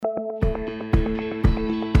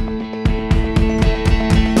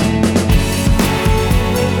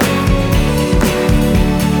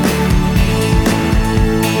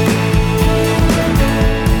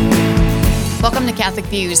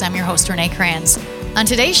Views. I'm your host, Renee Kranz. On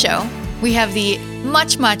today's show, we have the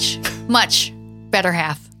much, much, much better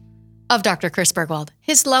half of Dr. Chris Burgwald.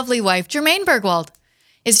 His lovely wife, Jermaine Burgwald,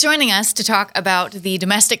 is joining us to talk about the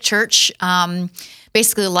domestic church,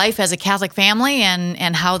 basically life as a Catholic family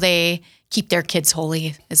and how they keep their kids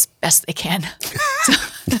holy as best they can.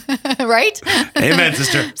 Right? Amen,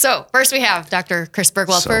 sister. So first we have Dr. Chris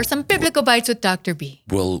Burgwald for some Biblical Bites with Dr. B.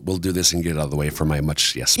 We'll do this and get it out of the way for my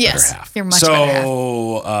better half. Your much better half.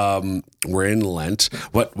 So we're in Lent.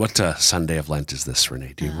 What Sunday of Lent is this,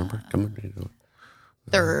 Renee? Do you remember?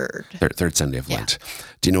 Third Sunday of Lent.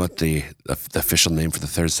 Do you know what the official name for the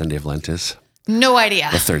third Sunday of Lent is? No idea.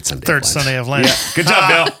 The third Sunday. Third Sunday of Lent. Yeah. Good job,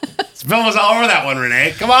 Bill. Bill was all over that one,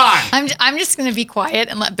 Renee. Come on. I'm just going to be quiet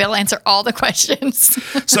and let Bill answer all the questions.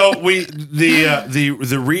 So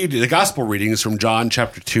the gospel reading is from John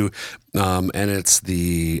chapter 2, and it's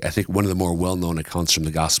I think one of the more well-known accounts from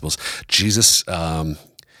the Gospels. Jesus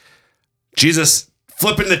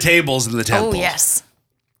flipping the tables in the temple. Oh yes.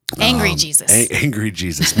 Angry Jesus. Angry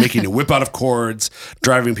Jesus, making a whip out of cords,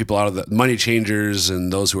 driving people out of the money changers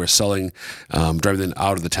and those who are selling, driving them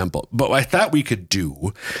out of the temple. But what I thought we could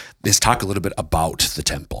do is talk a little bit about the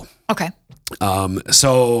temple. Okay.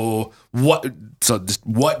 So what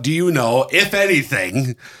do you know, if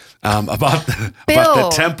anything, about the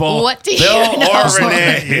temple? What do Bill you know? or He's looking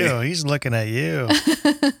Renee? at you. He's looking at you.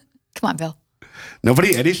 Come on, Bill.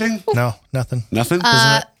 Nobody? Anything? No, nothing. Nothing?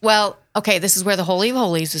 Well, okay, this is where the Holy of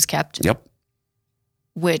Holies is kept. Yep.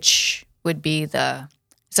 Which would be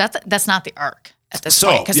that's not the Ark at this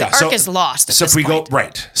point, because the Ark is lost at So this if we point. go,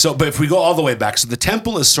 right. So, but if we go all the way back, so the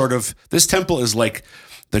temple is this temple is like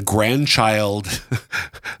the grandchild,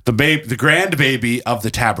 the grand baby of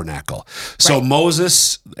the tabernacle. So Right.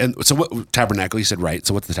 Moses, and so what tabernacle, you said, right.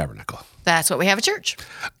 So what's the tabernacle? That's what we have at church.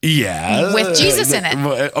 Yeah. With Jesus in it.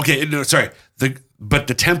 Okay, no, sorry. But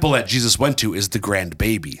the temple that Jesus went to is the grand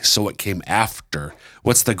baby. So what came after?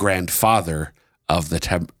 What's the grandfather of the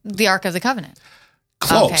temple? The Ark of the Covenant.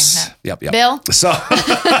 Close. Okay, yeah. Yep. Bill? So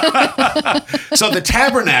the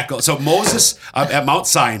tabernacle. So Moses at Mount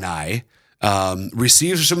Sinai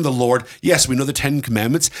receives from the Lord. Yes, we know the 10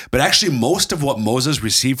 Commandments, but actually most of what Moses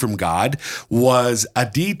received from God was a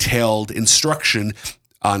detailed instruction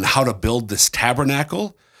on how to build this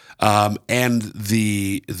tabernacle and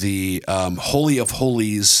the Holy of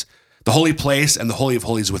Holies, the holy place, and the Holy of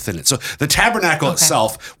Holies within it. So the tabernacle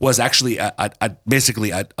itself was actually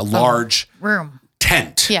basically a large room.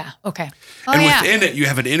 tent. Yeah, okay. And within it, you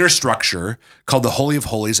have an inner structure called the Holy of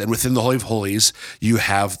Holies. And within the Holy of Holies, you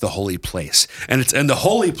have the holy place. And it's in the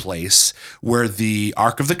holy place where the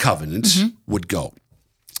Ark of the Covenant would go.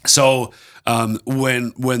 So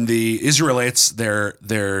when the Israelites,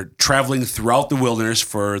 they're traveling throughout the wilderness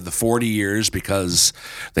for the 40 years because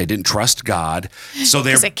they didn't trust God. So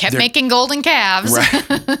they kept making golden calves. Right.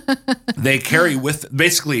 They carry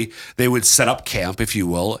basically they would set up camp, if you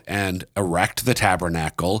will, and erect the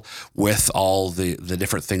tabernacle with all the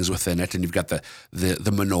different things within it. And you've got the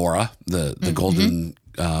menorah, the golden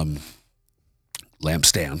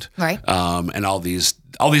lampstand, right? And all these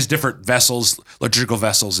different vessels, liturgical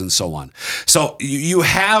vessels, and so on. So you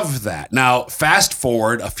have that. Now, fast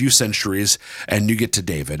forward a few centuries, and you get to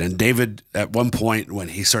David. And David, at one point, when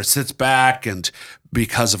he sort of sits back, and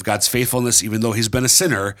because of God's faithfulness, even though he's been a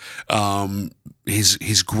sinner,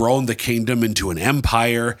 he's grown the kingdom into an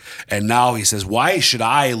empire. And now he says, "Why should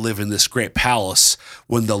I live in this great palace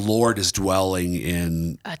when the Lord is dwelling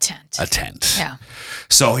in a tent?" Yeah.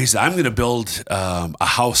 So he said, "I'm going to build a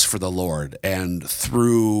house for the Lord." And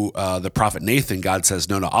through the prophet Nathan, God says,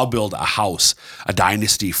 no, I'll build a house, a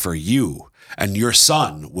dynasty for you, and your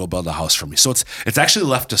son will build a house for me. So it's actually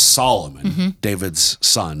left to Solomon, David's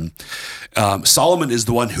son. Solomon is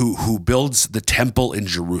the one who builds the temple in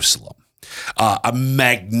Jerusalem. A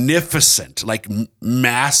magnificent, like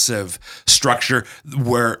massive structure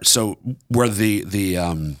where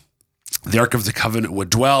the Ark of the Covenant would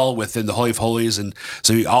dwell within the Holy of Holies, and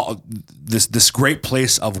so this great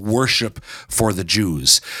place of worship for the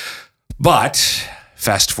Jews. But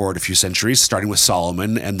fast forward a few centuries, starting with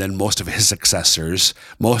Solomon, and then most of his successors,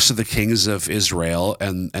 most of the kings of Israel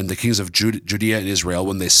and the kings of Judea and Israel,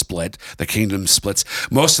 when they split, the kingdom splits,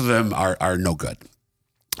 most of them are no good.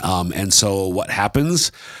 And so what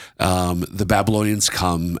happens? The Babylonians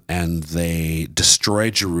come and they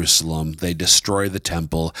destroy Jerusalem. They destroy the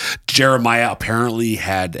temple. Jeremiah apparently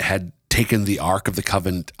had taken the Ark of the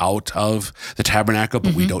Covenant out of the tabernacle,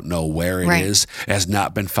 but we don't know where it is. It has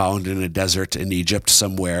not been found in a desert in Egypt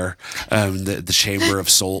somewhere, the Chamber of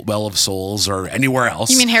Well of Souls, or anywhere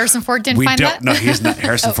else. You mean Harrison Ford didn't find that? No, he's not.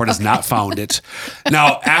 Harrison Ford has not found it.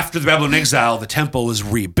 Now, after the Babylonian exile, the temple was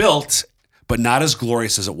rebuilt, but not as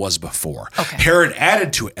glorious as it was before. Okay. Herod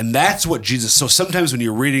added to it, and that's what Jesus. So sometimes when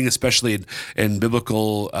you're reading, especially in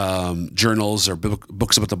biblical journals or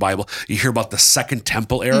books about the Bible, you hear about the Second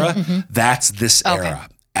Temple era. That's this era.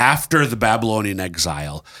 After the Babylonian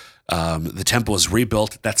exile, the temple was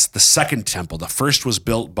rebuilt. That's the second temple. The first was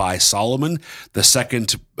built by Solomon. The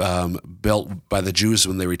second built by the Jews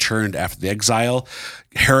when they returned after the exile.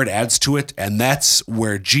 Herod adds to it, and that's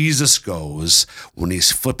where Jesus goes when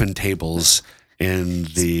he's flipping tables in the...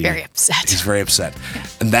 He's very upset. He's very upset.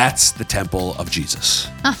 And that's the temple of Jesus.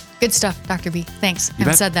 Good stuff, Dr. B. Thanks. I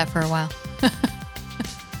haven't said that for a while.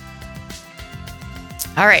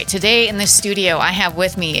 All right, today in the studio, I have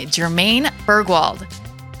with me Jermaine Bergwald,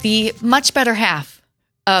 the much better half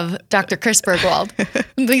of Dr. Chris Bergwald. At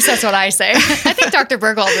least that's what I say. I think Dr.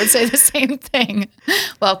 Bergwald would say the same thing.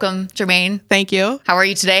 Welcome, Jermaine. Thank you. How are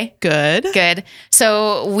you today? Good. Good.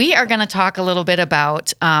 So we are going to talk a little bit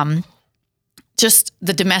about just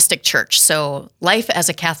the domestic church. So life as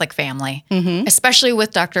a Catholic family, especially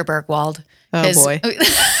with Dr. Bergwald. Oh, boy.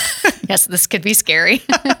 Yes, this could be scary.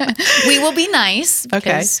 We will be nice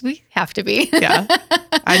because we have to be. Yeah.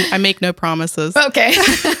 I make no promises. Okay.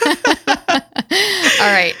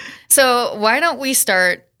 All right. So why don't we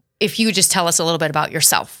start if you just tell us a little bit about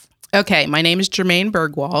yourself? Okay. My name is Jermaine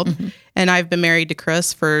Bergwald, and I've been married to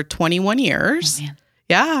Chris for 21 year. Oh, man.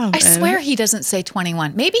 Yeah. I swear he doesn't say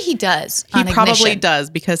 21. Maybe he does. He on probably ignition. does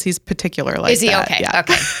because he's particular like that. Is he that. okay? Yeah.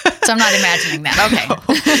 Okay. So I'm not imagining that.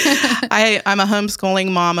 Okay. I'm a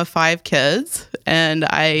homeschooling mom of 5 kids, and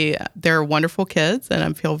they're wonderful kids, and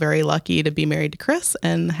I feel very lucky to be married to Chris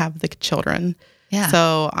and have the children. Yeah.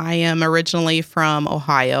 So I am originally from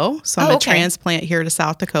Ohio, so I'm a transplant here to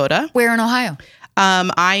South Dakota. Where in Ohio?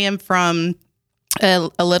 I am from a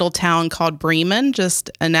little town called Bremen, just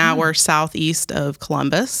an hour southeast of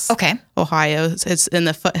Columbus, Okay. Ohio. It's in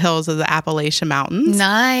the foothills of the Appalachian Mountains.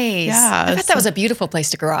 Nice. Yeah, I bet that was a beautiful place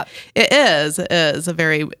to grow up. It is a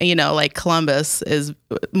very, like Columbus is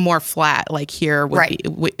more flat, like here would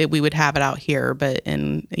be, we would have it out here, but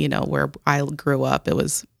in, where I grew up, it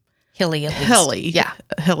was Hilly at least. hilly. Yeah.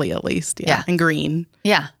 Hilly at least. Yeah. Yeah. And green.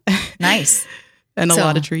 Yeah. Nice. And a So-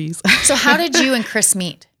 lot of trees. So how did you and Chris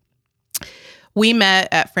meet? We met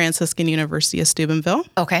at Franciscan University of Steubenville.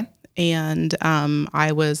 Okay. And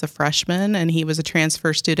I was a freshman, and he was a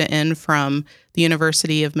transfer student in from the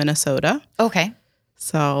University of Minnesota. Okay.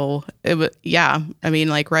 So it was,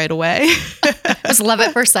 like right away. Was love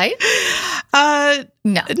at first sight? No.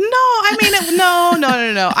 No.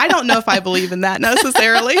 I don't know if I believe in that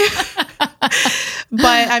necessarily.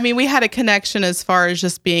 But we had a connection as far as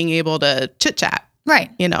just being able to chit chat.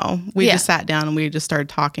 Right. We just sat down and we just started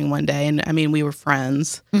talking one day. And we were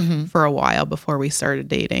friends for a while before we started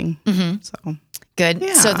dating. So Good.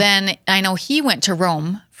 Yeah. So then I know he went to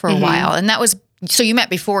Rome for a while, and that was, so you met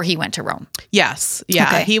before he went to Rome. yes. Yeah.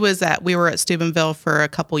 Okay. We were at Steubenville for a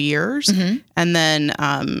couple years. And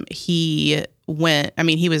then he went,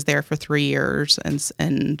 he was there for 3 years.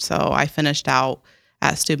 And so I finished out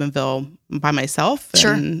at Steubenville by myself.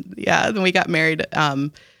 Sure. And then we got married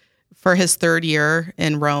for his 3rd year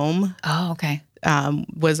in Rome. Oh, okay.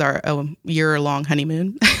 Was our year-long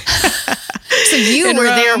honeymoon. So you In were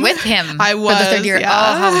there Rome. with him I for the 3rd year. yeah.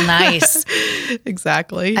 Oh, how nice.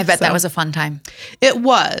 Exactly. I bet So- that was a fun time. It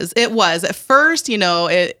was. At first,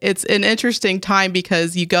 it's an interesting time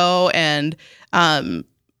because you go and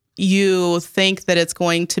you think that it's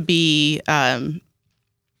going to be,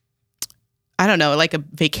 like a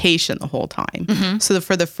vacation the whole time. So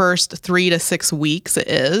for the first 3 to 6 weeks, it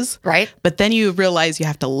is. Right? But then you realize you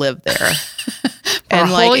have to live there. a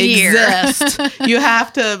whole year. exist. You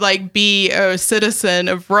have to be a citizen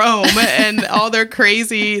of Rome, and all their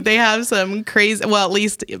they have some crazy, well, at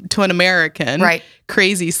least to an American, Right.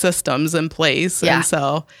 crazy systems in place. Yeah. And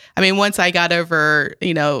so, once I got over,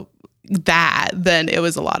 that, then it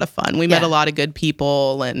was a lot of fun. We met Yeah. a lot of good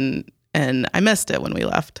people, and I missed it when we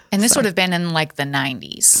left. And this So, would have been in the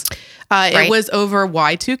 90s. it right? was over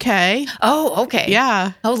Y2K. Oh, okay.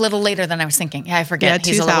 Yeah. Oh, a little later than I was thinking. Yeah, I forget.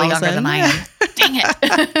 Yeah, He's a little younger than 2000. I am. Dang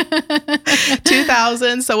it.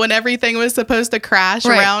 2000. So when everything was supposed to crash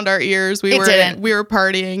Right. around our ears, we It didn't. were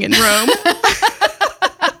partying in Rome.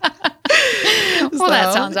 Well,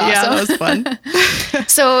 that sounds awesome. Yeah, it was fun.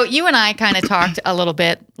 So you and I kind of talked a little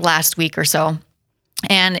bit last week or so,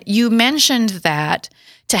 and you mentioned that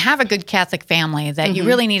to have a good Catholic family that you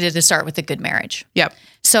really needed to start with a good marriage. Yep.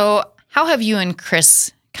 So how have you and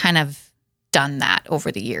Chris kind of done that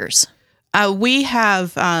over the years? We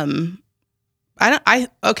have,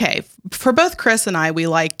 for both Chris and I, we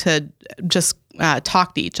like to just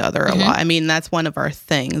talk to each other a lot. I mean, that's one of our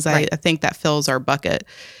things. Right. I think that fills our bucket.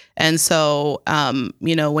 And so,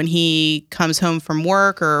 when he comes home from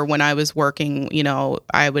work or when I was working,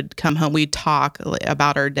 I would come home, we'd talk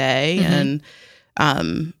about our day and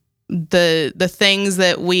the things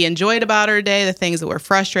that we enjoyed about our day, the things that were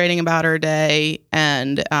frustrating about our day,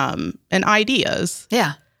 and ideas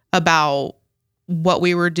about what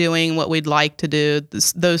we were doing, what we'd like to do,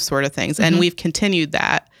 those sort of things. And we've continued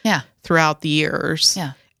that throughout the years.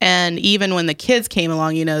 Yeah. And even when the kids came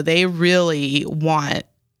along, they really want,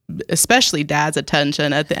 especially Dad's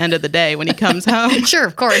attention at the end of the day when he comes home. Sure,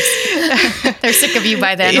 of course. They're sick of you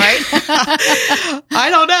by then, right? I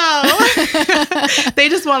don't know. They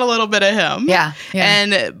just want a little bit of him. Yeah.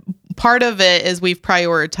 And part of it is we've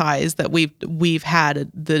prioritized that we've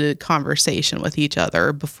had the conversation with each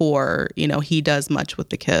other before, he does much with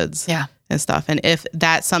the kids. Yeah. And stuff. And if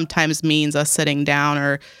that sometimes means us sitting down,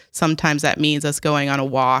 or sometimes that means us going on a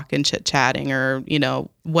walk and chit-chatting, or,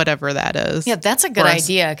 whatever that is. Yeah, that's a good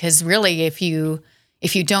idea, because really if you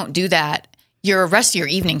don't do that, your rest of your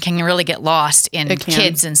evening can really get lost in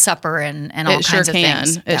kids and supper and all kinds of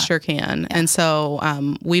things. It sure can. And so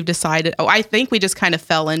we've decided, I think we just kind of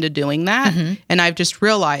fell into doing that. And I've just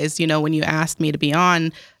realized, when you asked me to be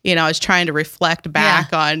on, I was trying to reflect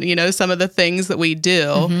back on, some of the things that we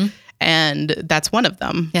do. And that's one of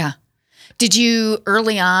them. Yeah. Did you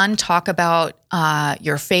early on talk about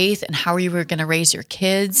your faith and how you were going to raise your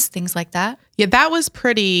kids, things like that? Yeah, that was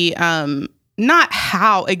pretty, not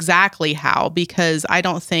exactly how, because I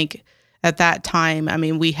don't think at that time,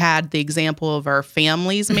 we had the example of our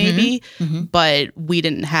families maybe, but we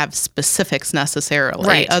didn't have specifics necessarily.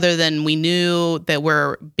 Right. Other than we knew that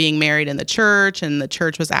we're being married in the church, and the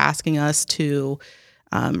church was asking us to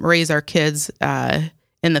raise our kids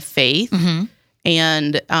in the faith.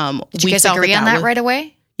 And did you guys agree on that right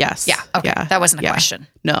away? Yes. Yeah. Okay. That wasn't a question.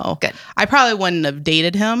 No. Good. I probably wouldn't have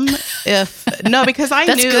dated him because I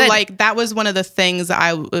knew good. That was one of the things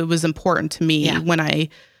it was important to me when I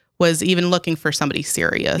was even looking for somebody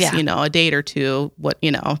serious, a date or two,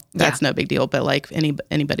 that's no big deal. But like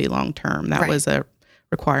anybody long term, that was a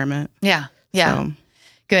requirement. Yeah. Yeah. So.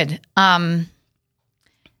 Good. And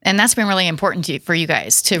that's been really important for you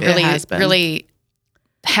guys to really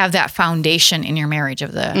have that foundation in your marriage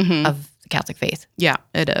of the Catholic faith. Yeah,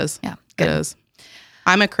 it is. Yeah, good. It is.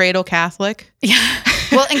 I'm a cradle Catholic. Yeah.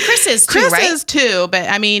 Well, and Chris is too, right? Chris is too, but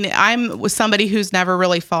I'm with somebody who's never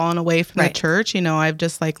really fallen away from the church. I've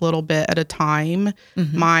just like little bit at a time.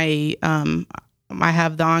 I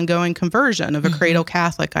have the ongoing conversion of a cradle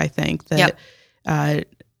Catholic. I think that I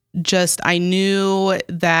knew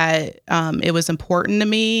that it was important to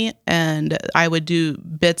me, and I would do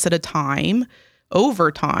bits at a time,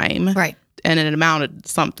 over time. Right. And it amounted to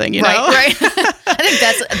something, you know? Right. I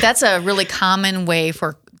think that's a really common way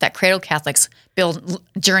for that cradle Catholics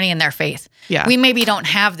journey in their faith. Yeah. We maybe don't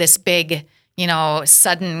have this big,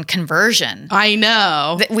 sudden conversion. I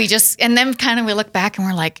know. That and then kind of we look back and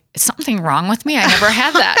we're like, is something wrong with me? I never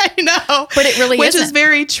had that. I know. But it really Which isn't. is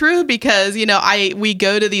very true, because, we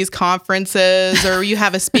go to these conferences, or you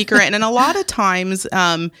have a speaker, and a lot of times,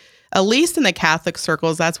 at least in the Catholic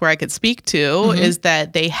circles, that's where I could speak to, is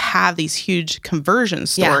that they have these huge conversion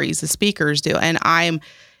stories, the speakers do. And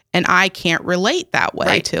I can't relate that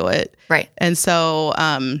way to it. Right. And so,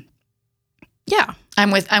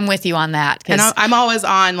 I'm with you on that. And I'm always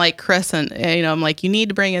on like Chris, and I'm like, you need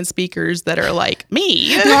to bring in speakers that are like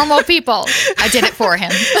me, normal people. I did it for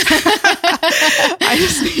him. I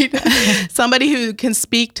just need somebody who can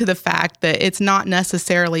speak to the fact that it's not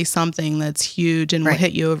necessarily something that's huge and will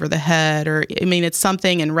hit you over the head, or it's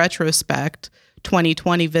something in retrospect,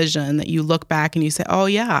 2020 vision, that you look back and you say, oh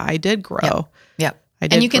yeah, I did grow. Yep.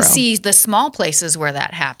 And you can see the small places where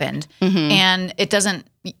that happened, and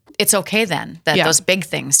it's okay then that those big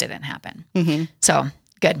things didn't happen. So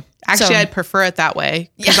good. Actually, I'd prefer it that way,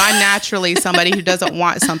 because I'm naturally somebody who doesn't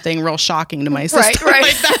want something real shocking to my system. Right.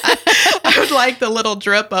 Like that. I would like the little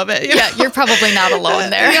drip of it. You're probably not alone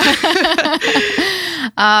there.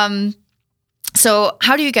 So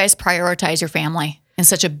how do you guys prioritize your family in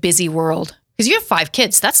such a busy world? Because you have 5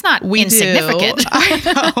 kids. That's not insignificant.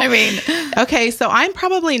 I know. Okay, so I'm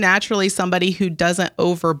probably naturally somebody who doesn't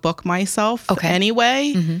overbook myself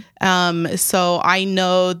anyway. So I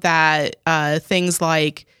know that things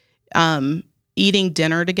like eating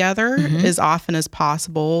dinner together as often as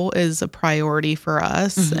possible is a priority for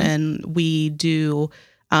us. And we do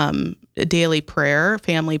a daily prayer,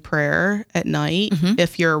 family prayer at night.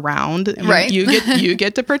 If you're around, Right. you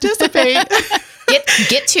get to participate.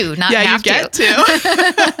 Get to, not Yeah, have you get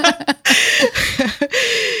to.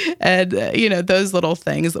 And, those little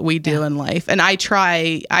things that we do in life. And I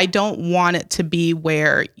don't want it to be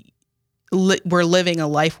where we're living a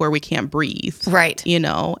life where we can't breathe. Right.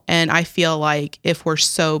 And I feel like if we're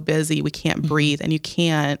so busy, we can't breathe, and you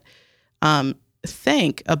can't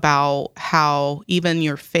think about how even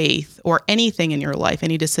your faith or anything in your life,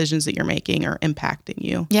 any decisions that you're making are impacting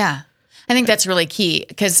you. Yeah. I think that's really key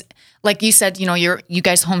because like you said, you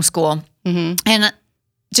guys homeschool and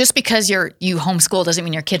just because you homeschool doesn't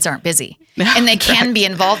mean your kids aren't busy and they can be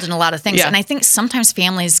involved in a lot of things. Yeah. And I think sometimes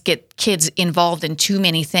families get kids involved in too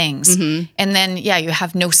many things and then, you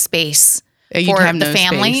have no space You'd for have the no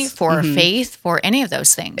family, space. for faith, for any of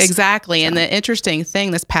those things. Exactly. And the interesting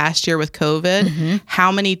thing this past year with COVID,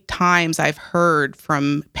 how many times I've heard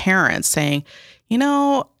from parents saying,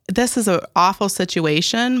 this is an awful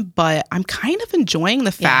situation, but I'm kind of enjoying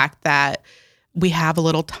the fact that we have a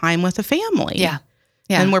little time with the family. Yeah.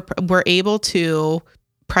 And we're able to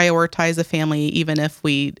prioritize the family even if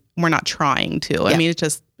we're not trying to. I mean,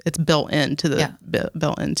 it's built into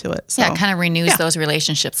built into it. So it kind of renews those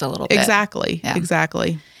relationships a little bit. Exactly. Yeah.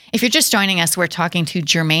 Exactly. If you're just joining us, we're talking to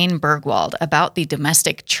Jermaine Bergwald about the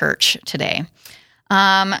domestic church today.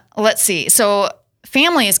 Let's see. So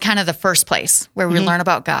family is kind of the first place where we learn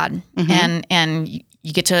about God and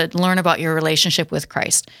you get to learn about your relationship with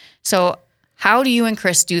Christ. So how do you and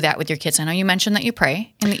Chris do that with your kids? I know you mentioned that you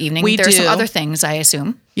pray in the evening. There's some other things, I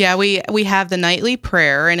assume. Yeah, we have the nightly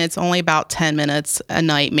prayer, and it's only about 10 minutes a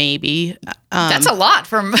night, maybe. That's a lot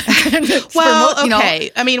from.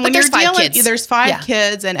 Okay. I mean, when there's you're 5 kids. There's 5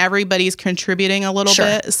 kids, and everybody's contributing a little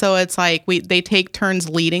bit. So it's like they take turns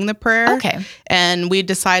leading the prayer. Okay. And we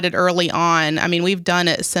decided early on. I mean, we've done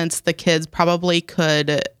it since the kids probably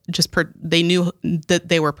could they knew that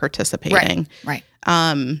they were participating. Right.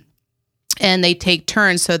 And they take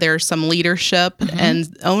turns. So there's some leadership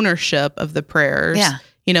and ownership of the prayers. Yeah.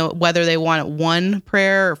 Whether they want one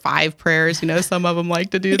prayer or 5 prayers, some of them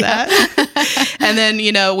like to do that. And then,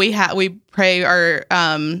 we pray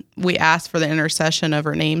we ask for the intercession of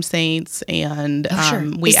our name saints. And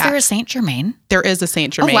Is there a Saint Germain? There is a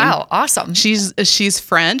Saint Germain. Oh, wow. Awesome. She's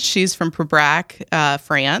French. She's from Proubrac,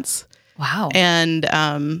 France. Wow. And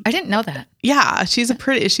I didn't know that. yeah, she's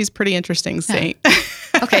pretty interesting saint.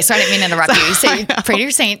 Okay, so I didn't mean to interrupt you. You say pray to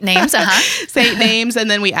your saint names, Saint names, and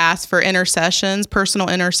then we ask for intercessions, personal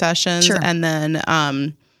intercessions, and then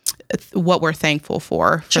what we're thankful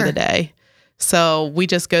for the day. So we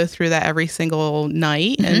just go through that every single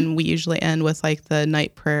night, and we usually end with like the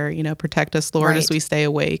night prayer, protect us, Lord, as we stay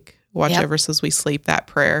awake. Watch over us as we sleep, that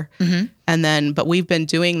prayer. And then, but we've been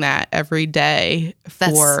doing that every day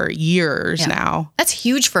for years now. That's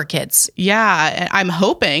huge for kids. Yeah. I'm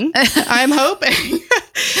hoping.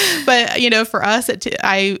 But, for us,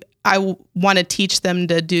 I want to teach them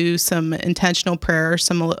to do some intentional prayer,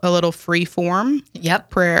 a little free form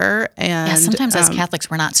prayer. And sometimes as Catholics,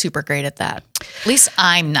 we're not super great at that. At least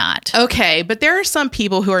I'm not. Okay. But there are some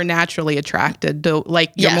people who are naturally attracted to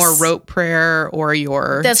your more rote prayer or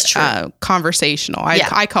your conversational.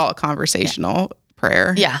 I call it conversational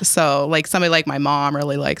prayer. Yeah. So like somebody like my mom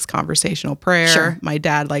really likes conversational prayer. Sure. My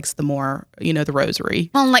dad likes the more, the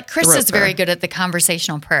rosary. Well, like Chris is very good at the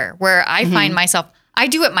conversational prayer where I find myself, I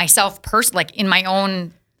do it myself personally, like in my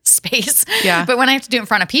own space. Yeah. But when I have to do it in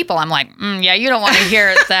front of people, I'm like, you don't want to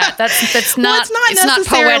hear that. That's not. Well, it's not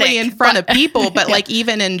necessarily poetic, in front of people, but like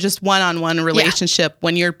even in just one-on-one relationship,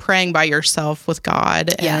 when you're praying by yourself with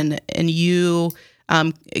God, and you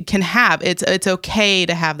can have it's okay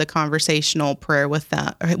to have the conversational prayer with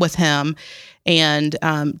Him, and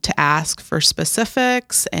to ask for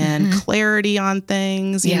specifics and clarity on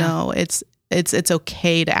things. It's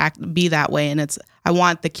okay to be that way, and I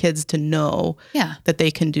want the kids to know that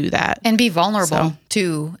they can do that and be vulnerable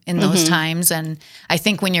too in those times. And I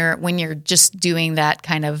think when you're just doing that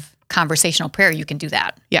kind of conversational prayer, you can do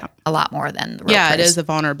that a lot more than the rote prayers. It is a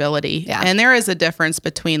vulnerability. And there is a difference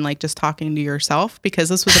between like just talking to yourself, because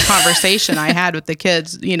this was a conversation I had with the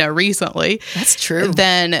kids, recently. That's true.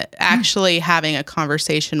 Than actually having a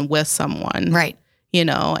conversation with someone. Right.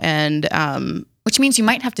 And which means you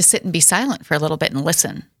might have to sit and be silent for a little bit and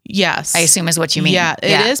listen. Yes. I assume is what you mean. Yeah,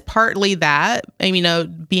 it is partly that,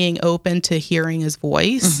 being open to hearing his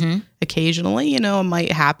voice occasionally, it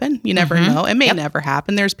might happen. You never know. It may never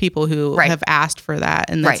happen. There's people who have asked for that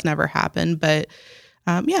and that's never happened. But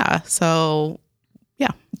so, yeah.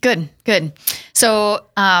 Good. So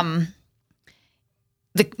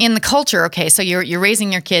in the culture, okay, so you're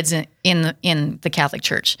raising your kids in the Catholic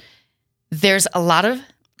Church. There's a lot of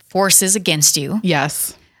forces against you.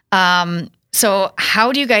 Yes. So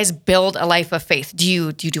how do you guys build a life of faith? Do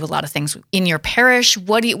you do a lot of things in your parish?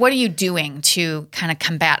 What are you doing to kind of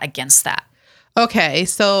combat against that? Okay,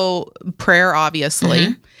 so prayer,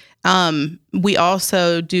 obviously. We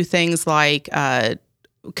also do things like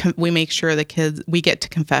we make sure the kids, we get to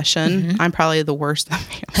confession. I'm probably the worst in the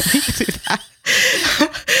family to do that.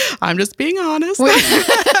 I'm just being honest.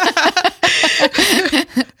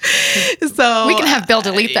 So We can have Bill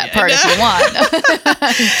delete that part if you want.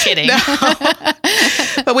 I'm kidding. No.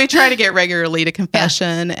 But we try to get regularly to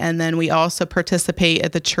confession. And then we also participate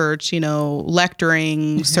at the church,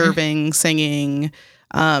 lecturing, serving, singing,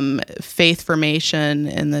 faith formation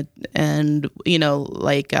and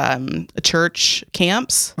church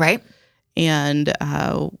camps. Right. And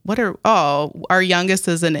our youngest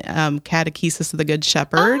is in Catechesis of the Good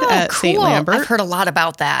Shepherd at St. Lambert. I've heard a lot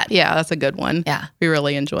about that. Yeah, that's a good one. Yeah. We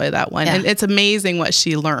really enjoy that one. Yeah. And it's amazing what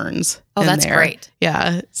she learns. Oh, that's there. great.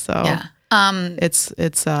 Yeah. So Yeah.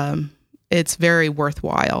 it's very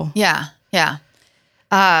worthwhile. Yeah. Yeah.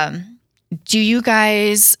 Do you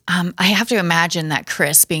guys, I have to imagine that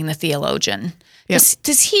Chris, being the theologian,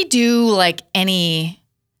 does he do like any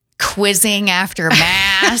quizzing after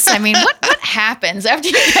Mass? I mean, what happens after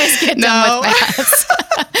you guys get done with Mass?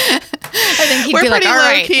 I think he'd We're be like, pretty all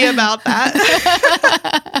right. low-key about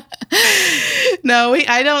that. No,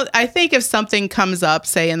 I think if something comes up,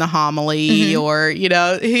 say in the homily or,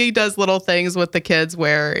 he does little things with the kids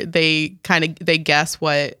where they guess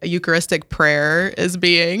what Eucharistic prayer is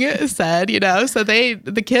being said, so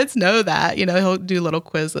the kids know that, he'll do little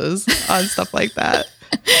quizzes on stuff like that.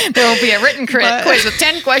 There will be a written quiz with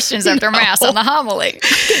 10 questions after Mass on the homily.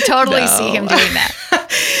 I can totally see him doing that.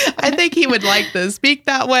 I think he would like to speak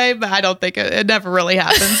that way, but I don't think it never really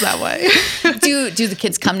happens that way. Do the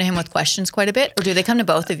kids come to him with questions quite a bit, or do they come to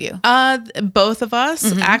both of you? Both of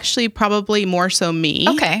us. Actually, probably more so me.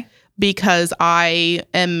 Okay. Because I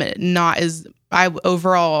am not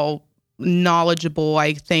overall knowledgeable,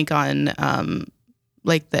 I think, on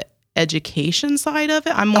the education side of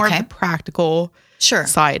it. I'm more of the practical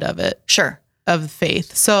side of it. Sure. Of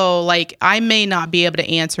faith. So I may not be able to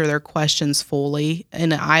answer their questions fully,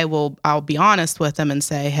 and I'll be honest with them and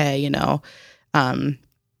say, hey,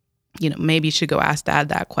 maybe you should go ask Dad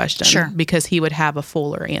that question. Sure. Because he would have a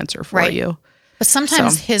fuller answer for you. But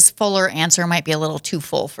sometimes his fuller answer might be a little too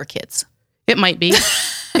full for kids. It might be.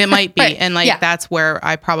 It might be. Right. And that's where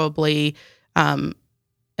I probably am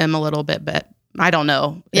a little bit, but I don't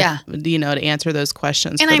know. Yeah. To answer those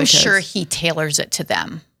questions. And for I'm the kids. sure he tailers it to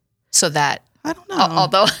them so that, I don't know.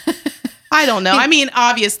 although I don't know. I mean,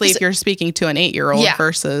 obviously, if you're speaking to an 8-year-old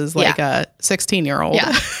versus a 16-year-old.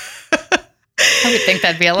 Yeah. I would think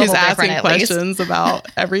that'd be a little who's different asking at least. questions about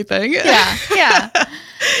everything. Yeah.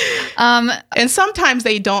 And sometimes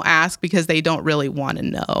they don't ask because they don't really want to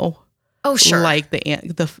know. Oh, sure.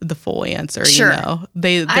 The full answer. Sure.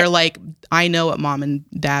 They're like, I know what Mom and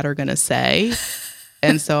Dad are gonna say.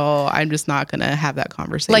 And so I'm just not going to have that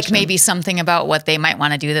conversation. Like maybe something about what they might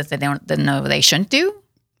want to do that they know they shouldn't do?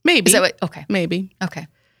 Maybe. Is that what? Okay. Maybe. Okay.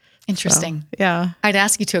 Interesting. So, yeah. I'd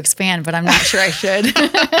ask you to expand, but I'm not sure I should.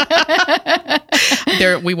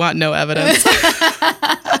 We want no evidence.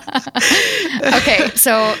 Okay.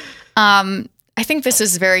 So I think this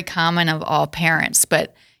is very common of all parents,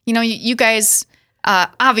 but you guys,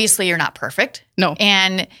 obviously you're not perfect. No.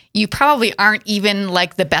 And you probably aren't even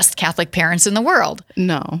like the best Catholic parents in the world.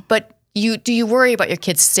 No. But do you worry about your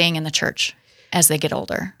kids staying in the church as they get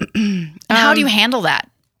older? And how do you handle that?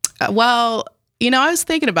 Well, I was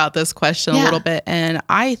thinking about this question a little bit, and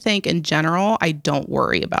I think in general, I don't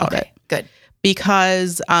worry about it. Good.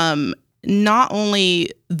 Because not only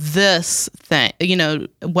this thing,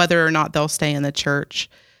 whether or not they'll stay in the church,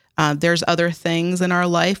 there's other things in our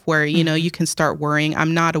life where, you can start worrying.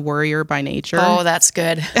 I'm not a worrier by nature. Oh, that's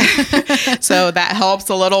good. So that helps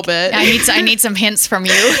a little bit. I need some hints from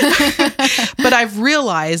you. But I've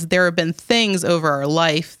realized there have been things over our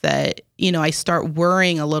life that, I start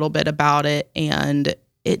worrying a little bit about it, and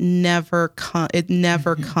it never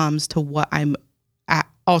comes to what I'm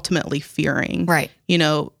ultimately fearing. Right.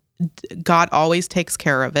 God always takes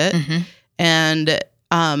care of it. And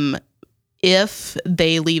if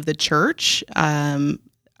they leave the church,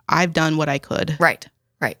 I've done what I could. Right.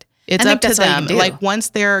 It's up to them. Like once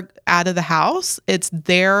they're out of the house, it's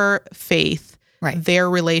their faith,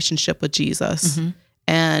 their relationship with Jesus.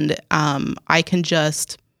 And I can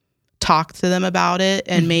just talk to them about it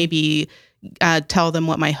and maybe tell them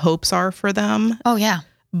what my hopes are for them. Oh, yeah.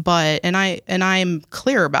 I'm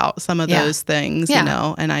clear about some of Yeah. those things, Yeah. you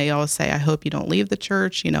know, and I always say, I hope you don't leave the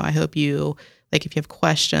church. You know, I hope you, like, if you have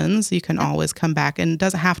questions, you can always come back, and it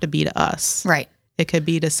doesn't have to be to us. Right. It could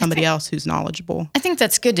be to somebody else who's knowledgeable. I think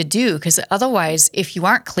that's good to do, because otherwise, if you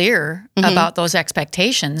aren't clear about those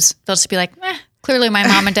expectations, they'll just be like, clearly my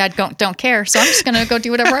mom and dad don't care, so I'm just going to go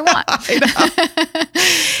do whatever I want.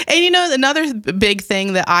 And you know, another big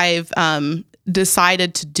thing that I've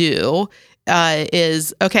decided to do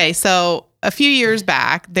is, okay, so a few years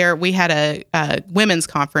back, we had a women's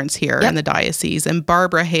conference here in the diocese, and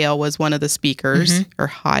Barbara Hale was one of the speakers, or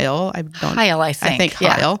Heil. Heil, I think.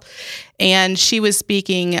 Yeah. Heil. And she was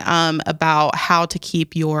speaking about how to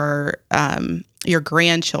keep your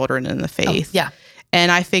grandchildren in the faith. Oh, yeah. And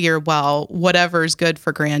I figured, well, whatever is good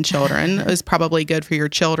for grandchildren is probably good for your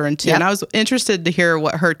children too. Yep. And I was interested to hear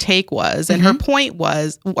what her take was. And her point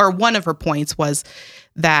was, or one of her points was,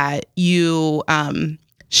 that you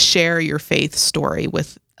share your faith story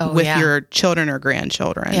with your children or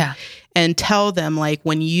grandchildren. Yeah. And tell them, like,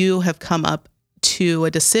 when you have come up to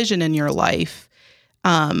a decision in your life,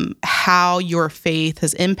 how your faith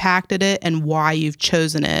has impacted it and why you've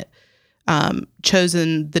chosen it.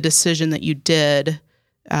 Chosen the decision that you did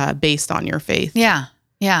based on your faith. Yeah.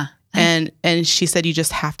 Yeah. And she said, you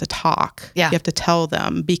just have to talk. Yeah. You have to tell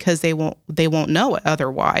them, because they won't know it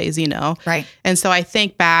otherwise, you know? Right. And so I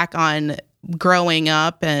think back on growing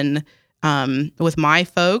up and with my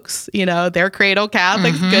folks, you know, they're cradle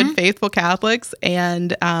Catholics, good, faithful Catholics.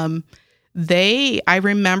 And I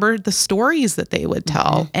remember the stories that they would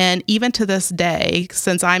tell. And even to this day,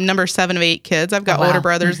 since I'm number 7 of 8 kids, I've got older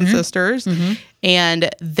brothers and sisters, and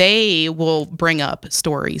they will bring up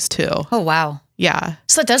stories too. Oh, wow. Yeah.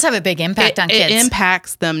 So it does have a big impact on kids. It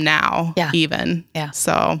impacts them now, even. Yeah.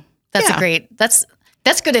 So that's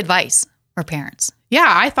that's good advice for parents. Yeah,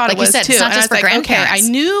 I thought Like it was you said, too. it's not And just I was for like, okay,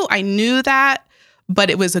 grandparents. I knew that, but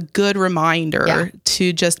it was a good reminder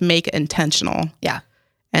to just make it intentional. Yeah.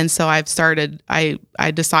 And so I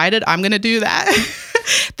decided I'm going to do that.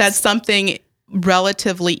 That's something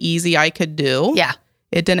relatively easy I could do. Yeah.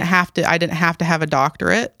 I didn't have to have a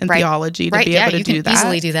doctorate in theology to be able to do that. You can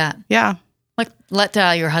easily do that. Yeah. Like, let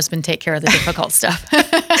your husband take care of the difficult stuff.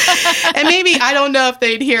 And maybe, I don't know if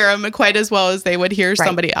they'd hear him quite as well as they would hear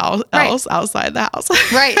somebody else outside the house.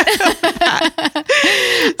 Right.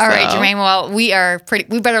 All right, Jermaine. Well,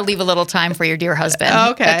 we better leave a little time for your dear husband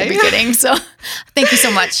at the beginning. So thank you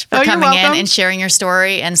so much for coming in and sharing your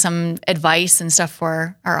story and some advice and stuff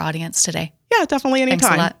for our audience today. Yeah, definitely anytime.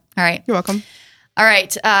 Thanks a lot. All right. You're welcome. All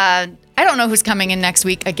right. I don't know who's coming in next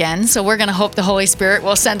week again, so we're going to hope the Holy Spirit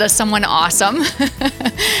will send us someone awesome.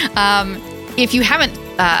 If you haven't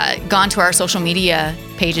gone to our social media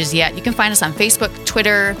pages yet, you can find us on Facebook,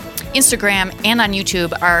 Twitter, Instagram, and on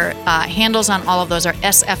YouTube. Our handles on all of those are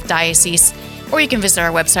SF Diocese, or you can visit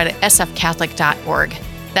our website at sfcatholic.org.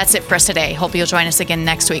 That's it for us today. Hope you'll join us again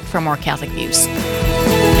next week for more Catholic Views.